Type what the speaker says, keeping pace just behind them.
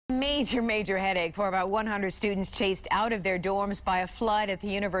Major headache for about 100 students chased out of their dorms by a flood at the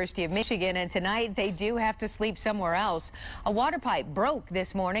University of Michigan, and tonight they do have to sleep somewhere else. A water pipe broke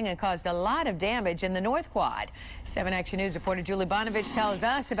this morning and caused a lot of damage in the North Quad. 7 Action News reporter Julie Bonovich tells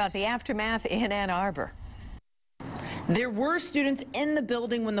us about the aftermath in Ann Arbor. There were students in the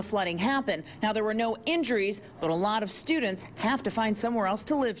building when the flooding happened. Now, there were no injuries, but a lot of students have to find somewhere else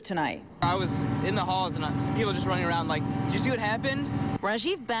to live tonight. I was in the halls and some people just running around like, did you see what happened?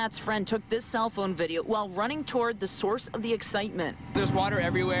 Rajiv Bhatt's friend took this cell phone video while running toward the source of the excitement. There's water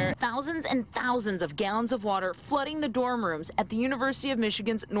everywhere. Thousands and thousands of gallons of water flooding the dorm rooms at the University of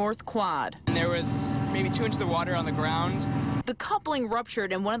Michigan's North Quad. And there was maybe 2 inches of water on the ground. The coupling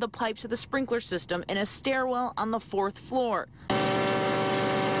ruptured in one of the pipes of the sprinkler system in a stairwell on the 4th floor.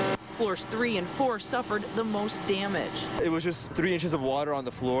 Floors 3 and 4 suffered the most damage. It was just 3 inches of water on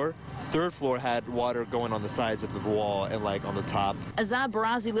the floor. 3rd floor had water going on the sides of the wall and like on the top. Azad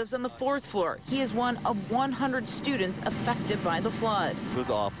Barazi lives on the 4th floor. He is one of 100 students affected by the flood. It was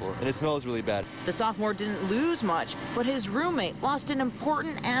awful, and it smells really bad. The sophomore didn't lose much, but his roommate lost an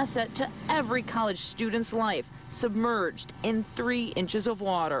important asset to every college student's life, submerged in 3 inches of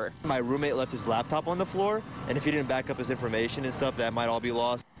water. My roommate left his laptop on the floor, and if he didn't back up his information and stuff, that might all be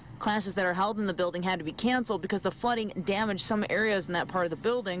lost. Classes that are held in the building had to be canceled because the flooding damaged some areas in that part of the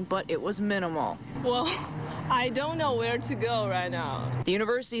building, but it was minimal. Well, I don't know where to go right now. The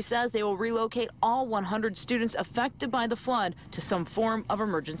university says they will relocate all 100 students affected by the flood to some form of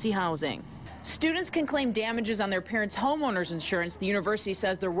emergency housing. Students can claim damages on their parents' homeowners insurance. The university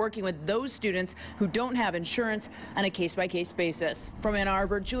says they're working with those students who don't have insurance on a case-by-case basis. From Ann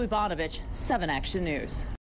Arbor, Julie Bonovich, 7 Action News.